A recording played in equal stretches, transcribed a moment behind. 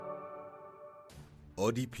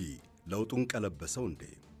ኦዲፒ ለውጡን ቀለበሰው እንዴ?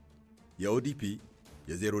 የኦዲፒ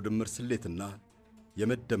የዜሮ ድምር ስሌትና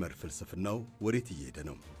የመደመር ፍልስፍናው ወዴት እየሄደ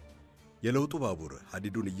ነው? የለውጡ ባቡር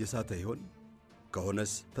ሐዲዱን እየሳተ ይሆን?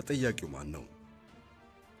 ከሆነስ ተጠያቂው ማን ነው?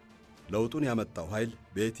 ለውጡን ያመጣው ኃይል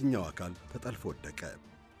በየትኛው አካል ተጠልፎ ወደቀ?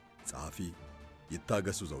 ጸሐፊ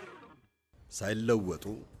ይታገሱ ዘውዴ። ሳይለወጡ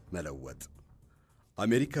መለወጥ።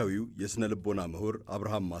 አሜሪካዊው የሥነ ልቦና ምሁር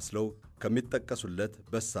አብርሃም ማስሎው ከሚጠቀሱለት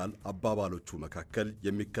በሳል አባባሎቹ መካከል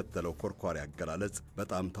የሚከተለው ኮርኳሪ አገላለጽ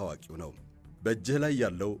በጣም ታዋቂው ነው። በእጅህ ላይ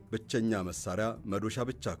ያለው ብቸኛ መሳሪያ መዶሻ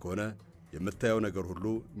ብቻ ከሆነ የምታየው ነገር ሁሉ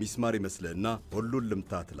ሚስማር ይመስልህና ሁሉን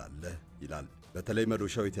ልምታ ትላለህ ይላል። በተለይ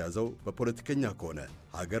መዶሻው የተያዘው በፖለቲከኛ ከሆነ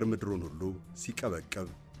ሀገር ምድሩን ሁሉ ሲቀበቀብ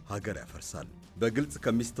ሀገር ያፈርሳል። በግልጽ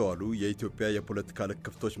ከሚስተዋሉ የኢትዮጵያ የፖለቲካ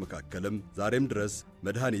ልክፍቶች መካከልም ዛሬም ድረስ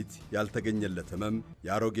መድኃኒት ያልተገኘለት ሕመም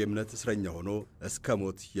የአሮጌ እምነት እስረኛ ሆኖ እስከ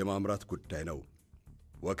ሞት የማምራት ጉዳይ ነው።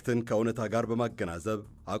 ወቅትን ከእውነታ ጋር በማገናዘብ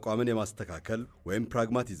አቋምን የማስተካከል ወይም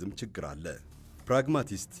ፕራግማቲዝም ችግር አለ።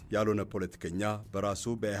 ፕራግማቲስት ያልሆነ ፖለቲከኛ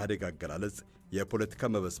በራሱ በኢህአዴግ አገላለጽ የፖለቲካ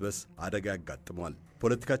መበስበስ አደጋ ያጋጥሟል።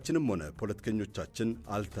 ፖለቲካችንም ሆነ ፖለቲከኞቻችን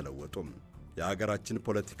አልተለወጡም። የሀገራችን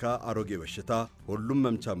ፖለቲካ አሮጌ በሽታ፣ ሁሉም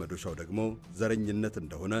መምቻ መዶሻው ደግሞ ዘረኝነት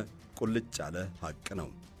እንደሆነ ቁልጭ ያለ ሐቅ ነው።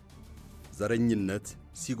 ዘረኝነት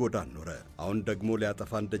ሲጎዳን ኖረ፣ አሁን ደግሞ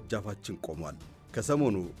ሊያጠፋን ደጃፋችን ቆሟል።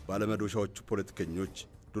 ከሰሞኑ ባለመዶሻዎቹ ፖለቲከኞች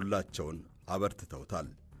ዱላቸውን አበርትተውታል።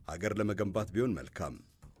 ሀገር ለመገንባት ቢሆን መልካም፣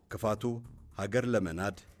 ክፋቱ ሀገር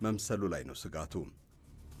ለመናድ መምሰሉ ላይ ነው ስጋቱ።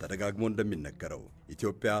 ተደጋግሞ እንደሚነገረው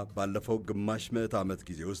ኢትዮጵያ ባለፈው ግማሽ ምዕተ ዓመት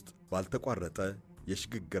ጊዜ ውስጥ ባልተቋረጠ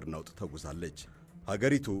የሽግግር ነውጥ ተጉዛለች።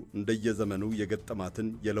 ሀገሪቱ እንደየዘመኑ የገጠማትን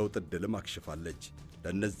የለውጥ ዕድልም አክሽፋለች።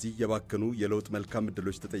 ለእነዚህ የባከኑ የለውጥ መልካም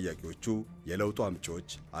ዕድሎች ተጠያቂዎቹ የለውጡ አምጪዎች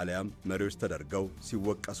አሊያም መሪዎች ተደርገው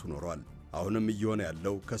ሲወቀሱ ኖረዋል። አሁንም እየሆነ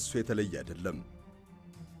ያለው ከሱ የተለየ አይደለም።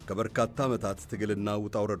 ከበርካታ ዓመታት ትግልና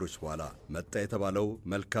ውጣ ውረዶች በኋላ መጣ የተባለው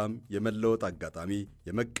መልካም የመለወጥ አጋጣሚ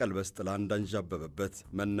የመቀልበስ ጥላ እንዳንዣበበበት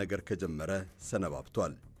መነገር ከጀመረ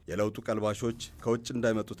ሰነባብቷል። የለውጡ ቀልባሾች ከውጭ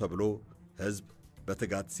እንዳይመጡ ተብሎ ሕዝብ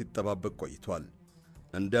በትጋት ሲጠባበቅ ቆይቷል።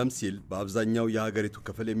 እንዲያም ሲል በአብዛኛው የሀገሪቱ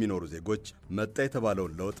ክፍል የሚኖሩ ዜጎች መጣ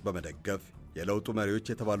የተባለውን ለውጥ በመደገፍ የለውጡ መሪዎች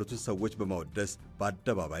የተባሉትን ሰዎች በማወደስ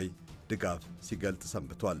በአደባባይ ድጋፍ ሲገልጥ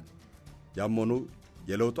ሰንብቷል። ያም ሆኖ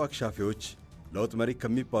የለውጡ አክሻፊዎች ለውጥ መሪ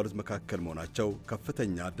ከሚባሉት መካከል መሆናቸው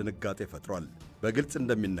ከፍተኛ ድንጋጤ ፈጥሯል። በግልጽ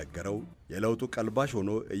እንደሚነገረው የለውጡ ቀልባሽ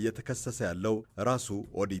ሆኖ እየተከሰሰ ያለው ራሱ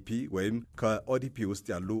ኦዲፒ ወይም ከኦዲፒ ውስጥ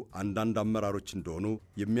ያሉ አንዳንድ አመራሮች እንደሆኑ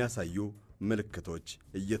የሚያሳዩ ምልክቶች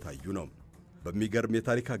እየታዩ ነው። በሚገርም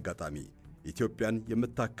የታሪክ አጋጣሚ ኢትዮጵያን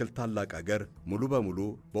የምታክል ታላቅ አገር ሙሉ በሙሉ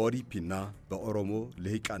በኦዲፒና በኦሮሞ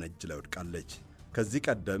ልሂቃን እጅ ላይ ወድቃለች። ከዚህ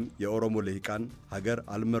ቀደም የኦሮሞ ልሂቃን ሀገር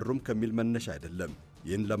አልመሩም ከሚል መነሻ አይደለም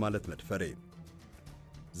ይህን ለማለት መድፈሬ።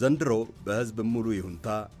 ዘንድሮ በሕዝብ ሙሉ ይሁንታ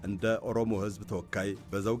እንደ ኦሮሞ ሕዝብ ተወካይ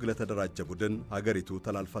በዘውግ ለተደራጀ ቡድን ሀገሪቱ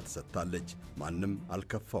ተላልፋ ተሰጥታለች። ማንም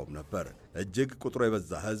አልከፋውም ነበር። እጅግ ቁጥሩ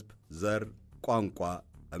የበዛ ሕዝብ ዘር፣ ቋንቋ፣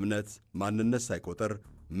 እምነት፣ ማንነት ሳይቆጥር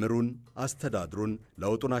ምሩን፣ አስተዳድሩን፣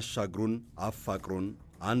 ለውጡን አሻግሩን፣ አፋቅሩን፣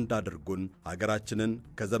 አንድ አድርጉን፣ ሀገራችንን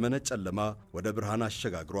ከዘመነ ጨለማ ወደ ብርሃን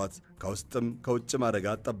አሸጋግሯት፣ ከውስጥም ከውጭም አደጋ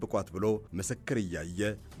ጠብቋት ብሎ ምስክር እያየ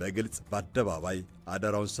በግልጽ በአደባባይ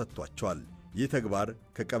አደራውን ሰጥቷቸዋል። ይህ ተግባር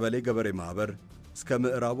ከቀበሌ ገበሬ ማኅበር እስከ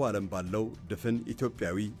ምዕራቡ ዓለም ባለው ድፍን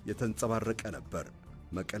ኢትዮጵያዊ የተንጸባረቀ ነበር፣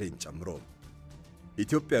 መቀሌን ጨምሮ።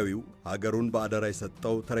 ኢትዮጵያዊው ሀገሩን በአደራ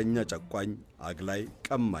የሰጠው ተረኛ ጨቋኝ፣ አግላይ፣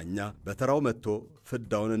 ቀማኛ በተራው መጥቶ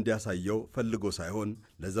ፍዳውን እንዲያሳየው ፈልጎ ሳይሆን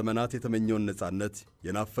ለዘመናት የተመኘውን ነጻነት፣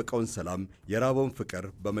 የናፈቀውን ሰላም፣ የራበውን ፍቅር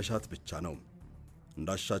በመሻት ብቻ ነው።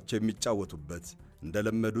 እንዳሻቸው የሚጫወቱበት፣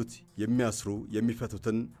 እንደለመዱት የሚያስሩ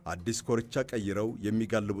የሚፈቱትን፣ አዲስ ኮርቻ ቀይረው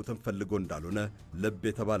የሚጋልቡትን ፈልጎ እንዳልሆነ ልብ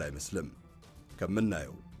የተባለ አይመስልም።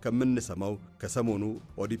 ከምናየው ከምንሰማው ከሰሞኑ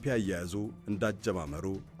ኦዲፒ አያያዙ እንዳጀማመሩ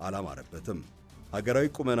አላማረበትም። ሀገራዊ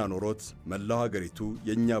ቁመና ኖሮት መላው ሀገሪቱ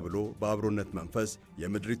የኛ ብሎ በአብሮነት መንፈስ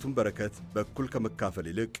የምድሪቱን በረከት በኩል ከመካፈል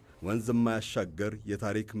ይልቅ ወንዝ የማያሻገር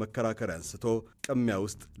የታሪክ መከራከሪያ አንስቶ ቅሚያ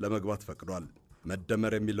ውስጥ ለመግባት ፈቅዷል።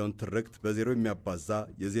 መደመር የሚለውን ትርክት በዜሮ የሚያባዛ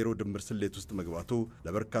የዜሮ ድምር ስሌት ውስጥ መግባቱ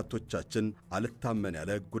ለበርካቶቻችን አልታመን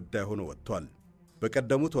ያለ ጉዳይ ሆኖ ወጥቷል።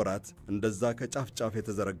 በቀደሙት ወራት እንደዛ ከጫፍ ጫፍ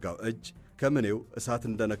የተዘረጋው እጅ ከምኔው እሳት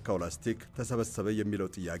እንደነካው ላስቲክ ተሰበሰበ የሚለው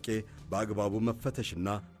ጥያቄ በአግባቡ መፈተሽና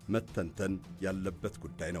መተንተን ያለበት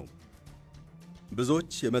ጉዳይ ነው።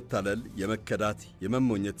 ብዙዎች የመታለል፣ የመከዳት፣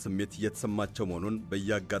 የመሞኘት ስሜት እየተሰማቸው መሆኑን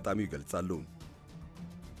በየአጋጣሚው ይገልጻሉ።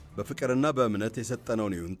 በፍቅርና በእምነት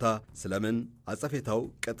የሰጠነውን ይሁንታ ስለምን አጸፌታው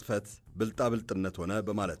ቅጥፈት፣ ብልጣብልጥነት ሆነ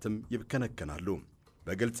በማለትም ይብከነከናሉ።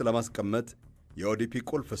 በግልጽ ለማስቀመጥ የኦዲፒ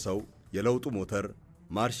ቁልፍ ሰው፣ የለውጡ ሞተር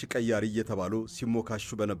ማርሽ ቀያሪ እየተባሉ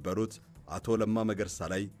ሲሞካሹ በነበሩት አቶ ለማ መገርሳ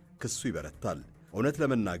ላይ ክሱ ይበረታል። እውነት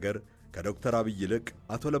ለመናገር ከዶክተር አብይ ይልቅ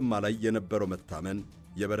አቶ ለማ ላይ የነበረው መታመን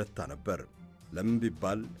የበረታ ነበር። ለምን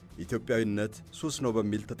ቢባል ኢትዮጵያዊነት ሱስ ነው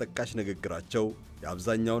በሚል ተጠቃሽ ንግግራቸው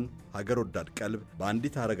የአብዛኛውን ሀገር ወዳድ ቀልብ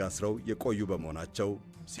በአንዲት ሐረግ አስረው የቆዩ በመሆናቸው፣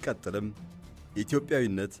 ሲቀጥልም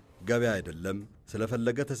ኢትዮጵያዊነት ገበያ አይደለም፣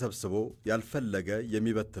 ስለፈለገ ተሰብስቦ ያልፈለገ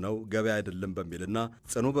የሚበትነው ገበያ አይደለም በሚልና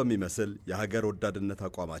ጽኑ በሚመስል የሀገር ወዳድነት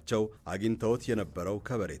አቋማቸው አግኝተውት የነበረው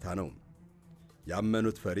ከበሬታ ነው።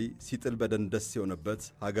 ያመኑት ፈሪ ሲጥል በደንደስ የሆነበት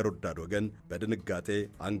ሀገር ወዳድ ወገን በድንጋጤ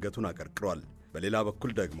አንገቱን አቀርቅሯል። በሌላ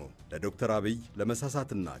በኩል ደግሞ ለዶክተር አብይ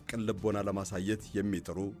ለመሳሳትና ቅን ልቦና ለማሳየት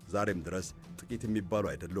የሚጥሩ ዛሬም ድረስ ጥቂት የሚባሉ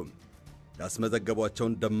አይደሉም።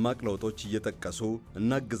 ያስመዘገቧቸውን ደማቅ ለውጦች እየጠቀሱ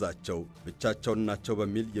እናግዛቸው ብቻቸውን ናቸው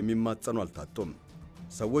በሚል የሚማጸኑ አልታጡም።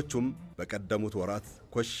 ሰዎቹም በቀደሙት ወራት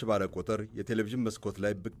ኮሽ ባለ ቁጥር የቴሌቪዥን መስኮት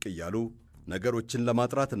ላይ ብቅ እያሉ ነገሮችን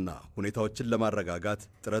ለማጥራትና ሁኔታዎችን ለማረጋጋት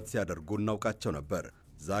ጥረት ሲያደርጉ እናውቃቸው ነበር።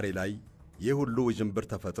 ዛሬ ላይ ይህ ሁሉ ውዥንብር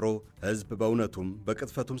ተፈጥሮ ሕዝብ በእውነቱም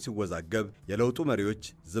በቅጥፈቱም ሲወዛገብ የለውጡ መሪዎች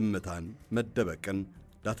ዝምታን፣ መደበቅን፣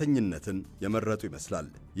 ዳተኝነትን የመረጡ ይመስላል።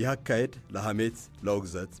 ይህ አካሄድ ለሐሜት፣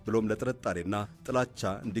 ለውግዘት ብሎም ለጥርጣሬና ጥላቻ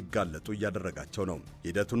እንዲጋለጡ እያደረጋቸው ነው።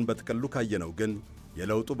 ሂደቱን በጥቅሉ ካየነው ግን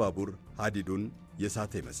የለውጡ ባቡር ሐዲዱን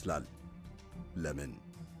የሳተ ይመስላል። ለምን?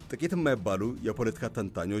 ጥቂት የማይባሉ የፖለቲካ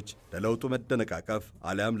ተንታኞች ለለውጡ መደነቃቀፍ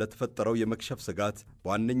አሊያም ለተፈጠረው የመክሸፍ ስጋት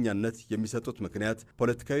በዋነኛነት የሚሰጡት ምክንያት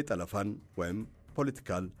ፖለቲካዊ ጠለፋን ወይም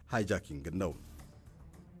ፖለቲካል ሃይጃኪንግን ነው።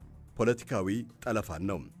 ፖለቲካዊ ጠለፋን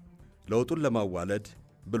ነው። ለውጡን ለማዋለድ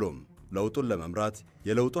ብሎም ለውጡን ለመምራት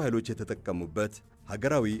የለውጡ ኃይሎች የተጠቀሙበት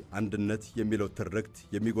ሀገራዊ አንድነት የሚለው ትርክት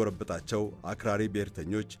የሚጎረብጣቸው አክራሪ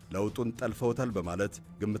ብሔርተኞች ለውጡን ጠልፈውታል በማለት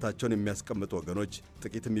ግምታቸውን የሚያስቀምጡ ወገኖች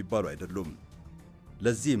ጥቂት የሚባሉ አይደሉም።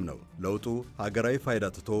 ለዚህም ነው ለውጡ ሀገራዊ ፋይዳ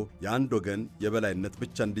ትቶ የአንድ ወገን የበላይነት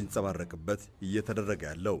ብቻ እንዲንጸባረቅበት እየተደረገ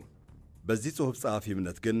ያለው። በዚህ ጽሑፍ ጸሐፊ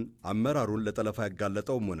እምነት ግን አመራሩን ለጠለፋ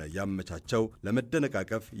ያጋለጠውም ሆነ ያመቻቸው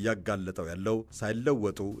ለመደነቃቀፍ እያጋለጠው ያለው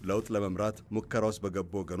ሳይለወጡ ለውጥ ለመምራት ሙከራ ውስጥ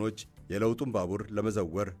በገቡ ወገኖች የለውጡን ባቡር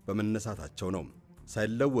ለመዘወር በመነሳታቸው ነው።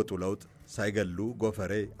 ሳይለወጡ ለውጥ ሳይገሉ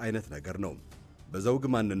ጎፈሬ አይነት ነገር ነው። በዘውግ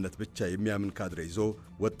ማንነት ብቻ የሚያምን ካድሬ ይዞ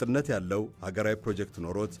ወጥነት ያለው ሀገራዊ ፕሮጀክት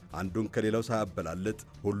ኖሮት አንዱን ከሌላው ሳያበላልጥ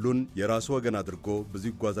ሁሉን የራሱ ወገን አድርጎ ብዙ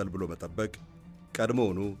ይጓዛል ብሎ መጠበቅ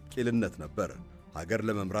ቀድሞውኑ ቂልነት ነበር። ሀገር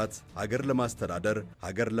ለመምራት፣ ሀገር ለማስተዳደር፣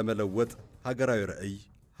 ሀገር ለመለወጥ ሀገራዊ ራዕይ፣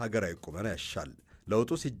 ሀገራዊ ቁመና ያሻል።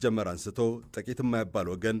 ለውጡ ሲጀመር አንስቶ ጥቂት የማይባል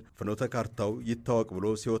ወገን ፍኖተ ካርታው ይታወቅ ብሎ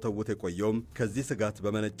ሲወተውት የቆየውም ከዚህ ስጋት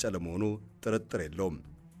በመነጨ ለመሆኑ ጥርጥር የለውም።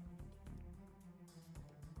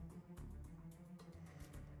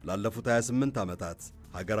 ላለፉት 28 ዓመታት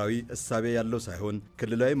ሀገራዊ እሳቤ ያለው ሳይሆን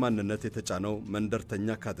ክልላዊ ማንነት የተጫነው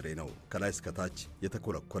መንደርተኛ ካድሬ ነው ከላይ እስከታች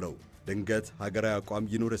የተኮለኮለው። ድንገት ሀገራዊ አቋም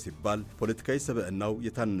ይኑር ሲባል ፖለቲካዊ ስብዕናው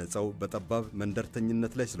የታነጸው በጠባብ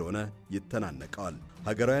መንደርተኝነት ላይ ስለሆነ ይተናነቀዋል።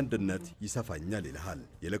 ሀገራዊ አንድነት ይሰፋኛል ይልሃል።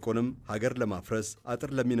 ይልቁንም ሀገር ለማፍረስ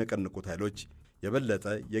አጥር ለሚነቀንቁት ኃይሎች የበለጠ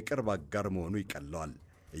የቅርብ አጋር መሆኑ ይቀለዋል።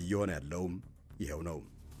 እየሆነ ያለውም ይኸው ነው።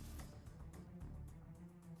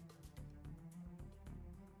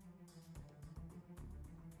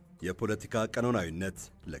 የፖለቲካ ቀኖናዊነት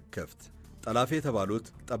ለከፍት ጠላፊ የተባሉት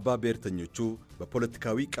ጠባብ ብሔርተኞቹ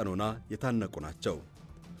በፖለቲካዊ ቀኖና የታነቁ ናቸው።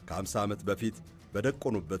 ከ50 ዓመት በፊት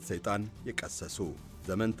በደቆኑበት ሰይጣን የቀሰሱ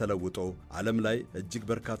ዘመን ተለውጦ ዓለም ላይ እጅግ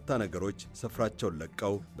በርካታ ነገሮች ስፍራቸውን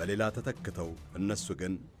ለቀው በሌላ ተተክተው እነሱ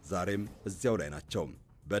ግን ዛሬም እዚያው ላይ ናቸው።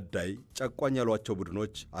 በዳይ ጨቋኝ ያሏቸው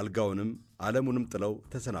ቡድኖች አልጋውንም ዓለሙንም ጥለው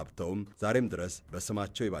ተሰናብተውም ዛሬም ድረስ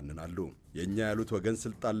በስማቸው ይባንናሉ። የኛ ያሉት ወገን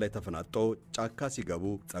ስልጣን ላይ ተፈናጦ ጫካ ሲገቡ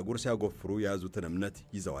ጸጉር ሲያጎፍሩ የያዙትን እምነት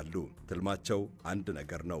ይዘዋሉ። ትልማቸው አንድ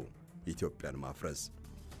ነገር ነው፣ ኢትዮጵያን ማፍረስ።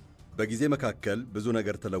 በጊዜ መካከል ብዙ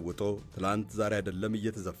ነገር ተለውጦ ትላንት ዛሬ አይደለም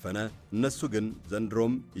እየተዘፈነ እነሱ ግን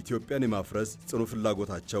ዘንድሮም ኢትዮጵያን የማፍረስ ጽኑ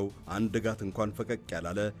ፍላጎታቸው አንድ ጋት እንኳን ፈቀቅ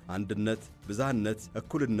ያላለ አንድነት፣ ብዝሃነት፣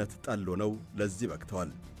 እኩልነት ጠል ሆነው ለዚህ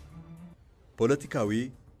በቅተዋል። ፖለቲካዊ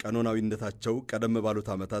ቀኖናዊነታቸው ቀደም ባሉት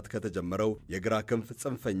ዓመታት ከተጀመረው የግራ ክንፍ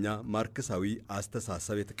ጽንፈኛ ማርክሳዊ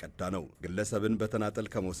አስተሳሰብ የተቀዳ ነው። ግለሰብን በተናጠል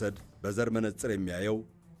ከመውሰድ በዘር መነጽር የሚያየው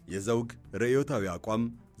የዘውግ ርዕዮታዊ አቋም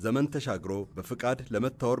ዘመን ተሻግሮ በፍቃድ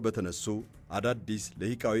ለመታወር በተነሱ አዳዲስ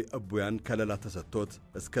ለሂቃዊ እቡያን ከለላ ተሰጥቶት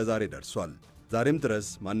እስከ ዛሬ ደርሷል። ዛሬም ድረስ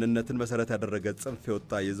ማንነትን መሠረት ያደረገ ጽንፍ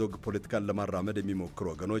የወጣ የዘውግ ፖለቲካን ለማራመድ የሚሞክሩ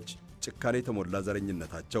ወገኖች ጭካኔ የተሞላ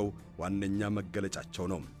ዘረኝነታቸው ዋነኛ መገለጫቸው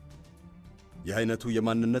ነው። ይህ አይነቱ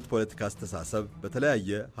የማንነት ፖለቲካ አስተሳሰብ በተለያየ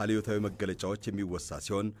ሀልዮታዊ መገለጫዎች የሚወሳ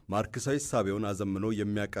ሲሆን ማርክሳዊ እሳቤውን አዘምኖ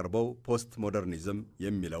የሚያቀርበው ፖስት ሞደርኒዝም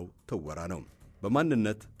የሚለው ትወራ ነው።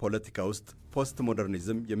 በማንነት ፖለቲካ ውስጥ ፖስት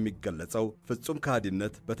ሞደርኒዝም የሚገለጸው ፍጹም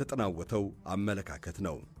ከሃዲነት በተጠናወተው አመለካከት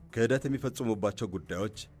ነው። ክህደት የሚፈጽሙባቸው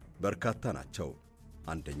ጉዳዮች በርካታ ናቸው።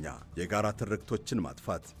 አንደኛ፣ የጋራ ትርክቶችን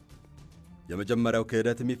ማጥፋት። የመጀመሪያው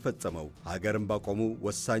ክህደት የሚፈጸመው ሀገርን ባቆሙ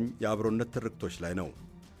ወሳኝ የአብሮነት ትርክቶች ላይ ነው።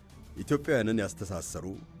 ኢትዮጵያውያንን ያስተሳሰሩ፣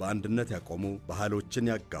 በአንድነት ያቆሙ፣ ባህሎችን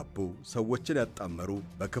ያጋቡ፣ ሰዎችን ያጣመሩ፣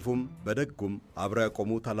 በክፉም በደጉም አብረው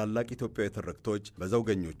ያቆሙ ታላላቅ ኢትዮጵያዊ ትርክቶች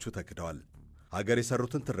በዘውገኞቹ ተክደዋል። ሀገር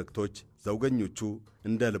የሰሩትን ትርክቶች ዘውገኞቹ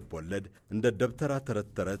እንደ ልብ ወለድ፣ እንደ ደብተራ ተረት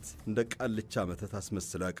ተረት፣ እንደ ቃልቻ መተት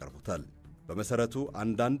አስመስለው ያቀርቡታል። በመሰረቱ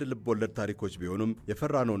አንዳንድ ልብ ወለድ ታሪኮች ቢሆኑም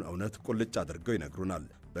የፈራነውን እውነት ቁልጭ አድርገው ይነግሩናል።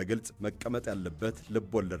 በግልጽ መቀመጥ ያለበት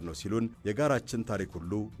ልብ ወለድ ነው ሲሉን የጋራችን ታሪክ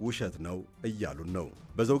ሁሉ ውሸት ነው እያሉን ነው።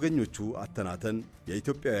 በዘውገኞቹ አተናተን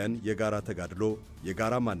የኢትዮጵያውያን የጋራ ተጋድሎ፣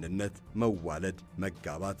 የጋራ ማንነት፣ መዋለድ፣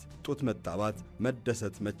 መጋባት፣ ጡት መጣባት፣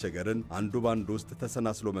 መደሰት፣ መቸገርን አንዱ ባንዱ ውስጥ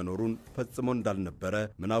ተሰናስሎ መኖሩን ፈጽሞ እንዳልነበረ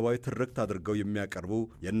ምናባዊ ትርክት አድርገው የሚያቀርቡ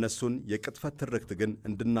የእነሱን የቅጥፈት ትርክት ግን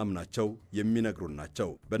እንድናምናቸው የሚነግሩን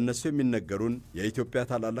ናቸው። በእነሱ የሚነገሩን የኢትዮጵያ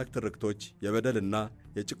ታላላቅ ትርክቶች የበደልና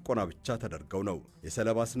የጭቆና ብቻ ተደርገው ነው።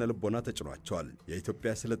 የሰለባ ስነ ልቦና ተጭኗቸዋል።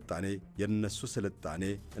 የኢትዮጵያ ስልጣኔ የእነሱ ስልጣኔ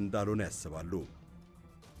እንዳልሆነ ያስባሉ።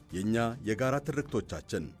 የእኛ የጋራ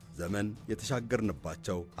ትርክቶቻችን ዘመን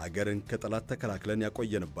የተሻገርንባቸው፣ አገርን ከጠላት ተከላክለን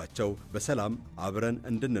ያቆየንባቸው፣ በሰላም አብረን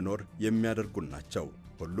እንድንኖር የሚያደርጉን ናቸው።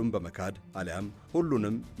 ሁሉም በመካድ አሊያም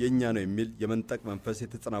ሁሉንም የእኛ ነው የሚል የመንጠቅ መንፈስ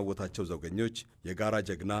የተጸናወታቸው ዘውገኞች የጋራ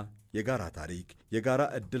ጀግና፣ የጋራ ታሪክ፣ የጋራ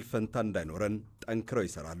ዕድል ፈንታ እንዳይኖረን ጠንክረው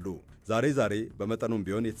ይሠራሉ። ዛሬ በመጠኑም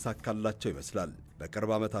ቢሆን የተሳካላቸው ይመስላል።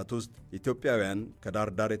 በቅርብ ዓመታት ውስጥ ኢትዮጵያውያን ከዳር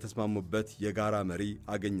ዳር የተስማሙበት የጋራ መሪ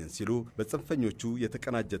አገኘን ሲሉ በጽንፈኞቹ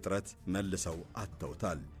የተቀናጀ ጥረት መልሰው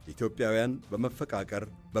አጥተውታል። ኢትዮጵያውያን በመፈቃቀር፣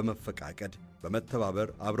 በመፈቃቀድ፣ በመተባበር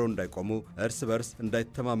አብረው እንዳይቆሙ፣ እርስ በርስ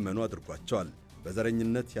እንዳይተማመኑ አድርጓቸዋል።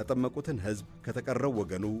 በዘረኝነት ያጠመቁትን ሕዝብ ከተቀረው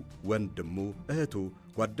ወገኑ፣ ወንድሙ፣ እህቱ፣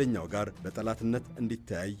 ጓደኛው ጋር በጠላትነት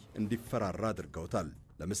እንዲተያይ፣ እንዲፈራራ አድርገውታል።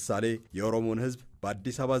 ለምሳሌ የኦሮሞን ሕዝብ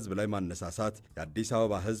በአዲስ አበባ ሕዝብ ላይ ማነሳሳት፣ የአዲስ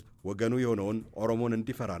አበባ ሕዝብ ወገኑ የሆነውን ኦሮሞን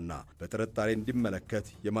እንዲፈራና በጥርጣሬ እንዲመለከት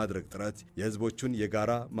የማድረግ ጥረት የሕዝቦቹን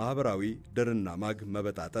የጋራ ማኅበራዊ ድርና ማግ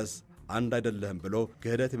መበጣጠስ፣ አንድ አይደለህም ብሎ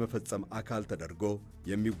ክህደት የመፈጸም አካል ተደርጎ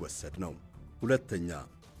የሚወሰድ ነው። ሁለተኛ፣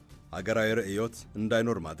 አገራዊ ርዕዮት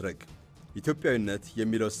እንዳይኖር ማድረግ። ኢትዮጵያዊነት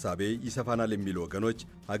የሚለው እሳቤ ይሰፋናል የሚሉ ወገኖች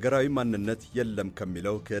ሀገራዊ ማንነት የለም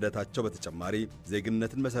ከሚለው ክህደታቸው በተጨማሪ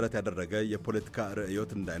ዜግነትን መሠረት ያደረገ የፖለቲካ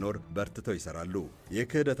ርዕዮት እንዳይኖር በርትተው ይሠራሉ። ይህ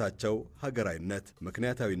ክህደታቸው ሀገራዊነት፣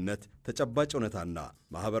 ምክንያታዊነት፣ ተጨባጭ እውነታና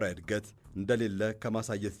ማኅበራዊ እድገት እንደሌለ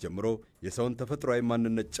ከማሳየት ጀምሮ የሰውን ተፈጥሯዊ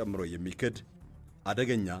ማንነት ጨምሮ የሚክድ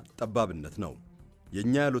አደገኛ ጠባብነት ነው።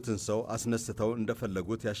 የእኛ ያሉትን ሰው አስነስተው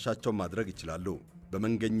እንደፈለጉት ያሻቸው ማድረግ ይችላሉ።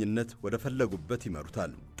 በመንገኝነት ወደ ፈለጉበት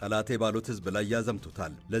ይመሩታል። ጠላቴ ባሉት ሕዝብ ላይ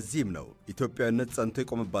ያዘምቱታል። ለዚህም ነው ኢትዮጵያዊነት ጸንቶ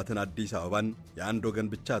የቆመባትን አዲስ አበባን የአንድ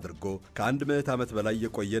ወገን ብቻ አድርጎ ከአንድ ምዕት ዓመት በላይ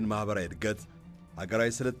የቆየን ማኅበራዊ እድገት፣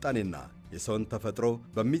 አገራዊ ስልጣኔና የሰውን ተፈጥሮ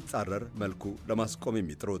በሚጻረር መልኩ ለማስቆም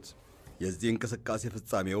የሚጥሩት። የዚህ እንቅስቃሴ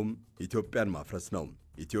ፍጻሜውም ኢትዮጵያን ማፍረስ ነው።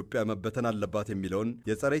 ኢትዮጵያ መበተን አለባት የሚለውን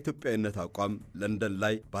የጸረ ኢትዮጵያዊነት አቋም ለንደን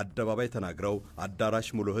ላይ በአደባባይ ተናግረው አዳራሽ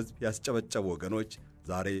ሙሉ ሕዝብ ያስጨበጨቡ ወገኖች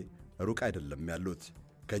ዛሬ ሩቅ አይደለም ያሉት፣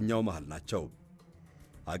 ከኛው መሃል ናቸው።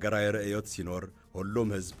 አገራዊ ርዕዮት ሲኖር ሁሉም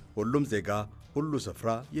ሕዝብ፣ ሁሉም ዜጋ፣ ሁሉ ስፍራ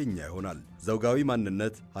የኛ ይሆናል። ዘውጋዊ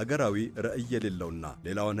ማንነት ሀገራዊ ርዕይ የሌለውና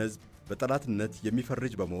ሌላውን ሕዝብ በጠላትነት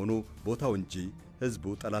የሚፈርጅ በመሆኑ ቦታው እንጂ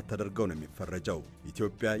ሕዝቡ ጠላት ተደርገው ነው የሚፈረጀው።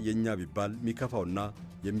 ኢትዮጵያ የኛ ቢባል የሚከፋውና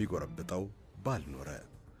የሚጎረብጠው ባልኖረ።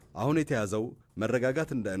 አሁን የተያዘው መረጋጋት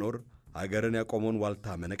እንዳይኖር አገርን ያቆመውን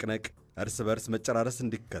ዋልታ መነቅነቅ፣ እርስ በርስ መጨራረስ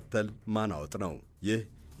እንዲከተል ማናወጥ ነው። ይህ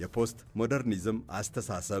የፖስት ሞደርኒዝም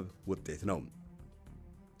አስተሳሰብ ውጤት ነው።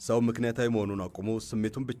 ሰው ምክንያታዊ መሆኑን አቁሞ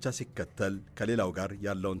ስሜቱን ብቻ ሲከተል ከሌላው ጋር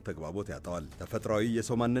ያለውን ተግባቦት ያጣዋል። ተፈጥሯዊ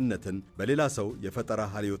የሰው ማንነትን በሌላ ሰው የፈጠራ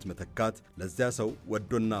ሀልዮት መተካት፣ ለዚያ ሰው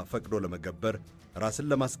ወዶና ፈቅዶ ለመገበር ራስን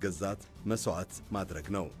ለማስገዛት መሥዋዕት ማድረግ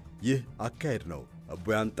ነው። ይህ አካሄድ ነው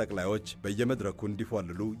እቡያን ጠቅላዮች በየመድረኩ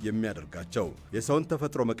እንዲፏልሉ የሚያደርጋቸው። የሰውን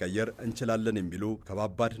ተፈጥሮ መቀየር እንችላለን የሚሉ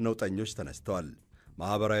ከባባድ ነውጠኞች ተነስተዋል።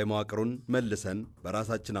 ማኅበራዊ መዋቅሩን መልሰን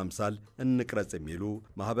በራሳችን አምሳል እንቅረጽ የሚሉ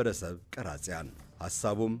ማኅበረሰብ ቀራጺያን።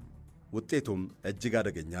 ሐሳቡም ውጤቱም እጅግ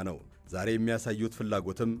አደገኛ ነው። ዛሬ የሚያሳዩት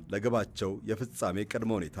ፍላጎትም ለግባቸው የፍጻሜ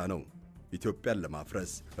ቅድመ ሁኔታ ነው። ኢትዮጵያን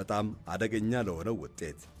ለማፍረስ በጣም አደገኛ ለሆነው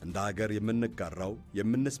ውጤት እንደ ሀገር የምንጋራው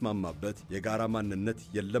የምንስማማበት የጋራ ማንነት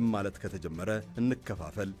የለም ማለት ከተጀመረ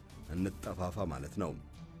እንከፋፈል፣ እንጠፋፋ ማለት ነው።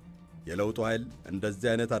 የለውጡ ኃይል እንደዚህ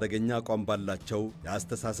አይነት አደገኛ አቋም ባላቸው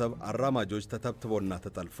የአስተሳሰብ አራማጆች ተተብትቦና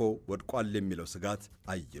ተጠልፎ ወድቋል የሚለው ስጋት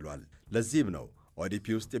አይሏል። ለዚህም ነው ኦዲፒ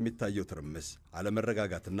ውስጥ የሚታየው ትርምስ፣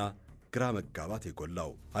 አለመረጋጋትና ግራ መጋባት የጎላው።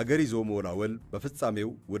 ሀገር ይዞ መወላወል በፍጻሜው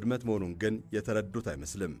ውድመት መሆኑን ግን የተረዱት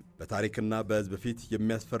አይመስልም። በታሪክና በሕዝብ ፊት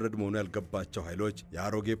የሚያስፈርድ መሆኑ ያልገባቸው ኃይሎች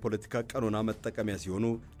የአሮጌ ፖለቲካ ቀኖና መጠቀሚያ ሲሆኑ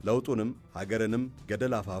ለውጡንም ሀገርንም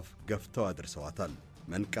ገደል አፋፍ ገፍተው አድርሰዋታል።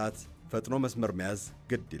 መንቃት፣ ፈጥኖ መስመር መያዝ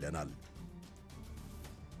ግድ ይለናል።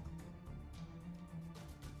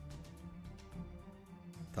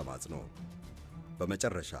 ተማጽኖ።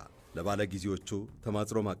 በመጨረሻ ለባለጊዜዎቹ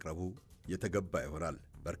ተማጽኖ ማቅረቡ የተገባ ይሆናል።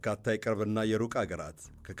 በርካታ የቅርብና የሩቅ አገራት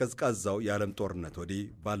ከቀዝቃዛው የዓለም ጦርነት ወዲህ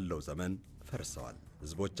ባለው ዘመን ፈርሰዋል።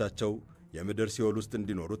 ሕዝቦቻቸው የምድር ሲኦል ውስጥ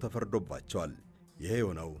እንዲኖሩ ተፈርዶባቸዋል። ይሄ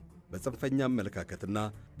የሆነው በጽንፈኛ አመለካከትና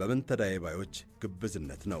በመንተዳዬ ባዮች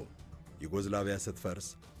ግብዝነት ነው። ዩጎዝላቪያ ስትፈርስ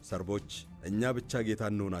ሰርቦች እኛ ብቻ ጌታ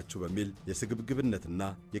እንሆናችሁ በሚል የስግብግብነትና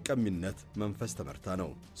የቀሚነት መንፈስ ተመርታ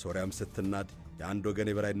ነው። ሶሪያም ስትናድ የአንድ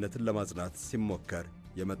ወገን የበላይነትን ለማጽናት ሲሞከር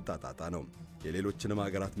የመጣ ጣጣ ነው። የሌሎችንም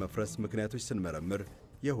አገራት መፍረስ ምክንያቶች ስንመረምር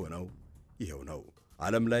የሆነው ይሄው ነው።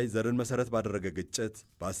 ዓለም ላይ ዘርን መሠረት ባደረገ ግጭት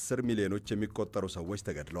በ10 ሚሊዮኖች የሚቆጠሩ ሰዎች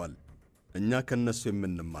ተገድለዋል። እኛ ከነሱ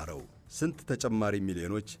የምንማረው ስንት ተጨማሪ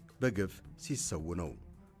ሚሊዮኖች በግፍ ሲሰዉ ነው።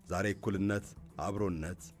 ዛሬ እኩልነት፣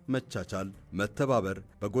 አብሮነት፣ መቻቻል፣ መተባበር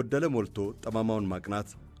በጎደለ ሞልቶ ጠማማውን ማቅናት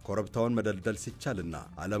ኮረብታውን መደልደል ሲቻልና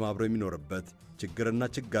ዓለም አብሮ የሚኖርበት ችግርና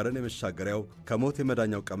ችጋርን የመሻገሪያው ከሞት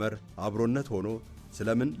የመዳኛው ቀመር አብሮነት ሆኖ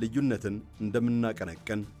ስለምን ልዩነትን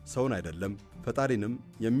እንደምናቀነቅን ሰውን አይደለም ፈጣሪንም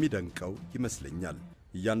የሚደንቀው ይመስለኛል።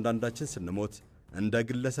 እያንዳንዳችን ስንሞት እንደ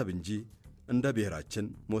ግለሰብ እንጂ እንደ ብሔራችን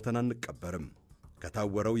ሞተን አንቀበርም።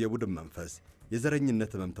 ከታወረው የቡድን መንፈስ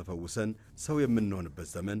የዘረኝነት ሕመም ተፈውሰን ሰው የምንሆንበት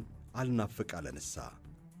ዘመን አልናፍቅ አለንሳ።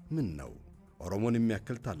 ምን ነው ኦሮሞን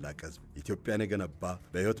የሚያክል ታላቅ ሕዝብ ኢትዮጵያን የገነባ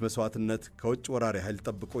በሕይወት መሥዋዕትነት ከውጭ ወራሪ ኃይል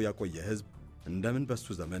ጠብቆ ያቆየ ሕዝብ እንደምን በሱ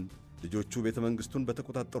ዘመን ልጆቹ ቤተ መንግሥቱን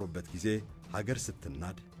በተቆጣጠሩበት ጊዜ ሀገር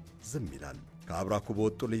ስትናድ ዝም ይላል? ከአብራኩ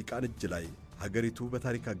በወጡ ልሂቃን እጅ ላይ ሀገሪቱ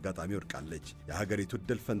በታሪክ አጋጣሚ ወድቃለች። የሀገሪቱ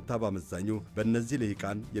ዕድል ፈንታ በአመዛኙ በእነዚህ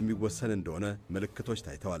ልሂቃን የሚወሰን እንደሆነ ምልክቶች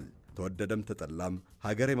ታይተዋል። ተወደደም ተጠላም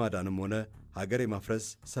ሀገር የማዳንም ሆነ ሀገር የማፍረስ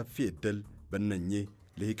ሰፊ ዕድል በእነኚህ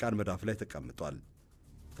ልሂቃን መዳፍ ላይ ተቀምጧል።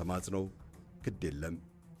 ተማጽኖው ግድ የለም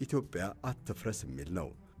ኢትዮጵያ አትፍረስ የሚል ነው።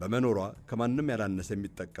 በመኖሯ ከማንም ያላነሰ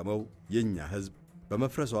የሚጠቀመው የኛ ሕዝብ፣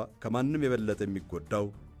 በመፍረሷ ከማንም የበለጠ የሚጎዳው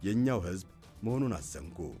የኛው ሕዝብ መሆኑን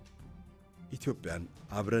አዘንጉ። ኢትዮጵያን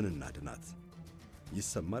አብረን እናድናት።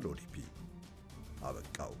 ይሰማል ኦዲፒ።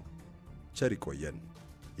 አበቃው። ቸር ይቆየን።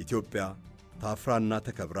 ኢትዮጵያ ታፍራና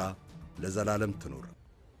ተከብራ ለዘላለም ትኑር።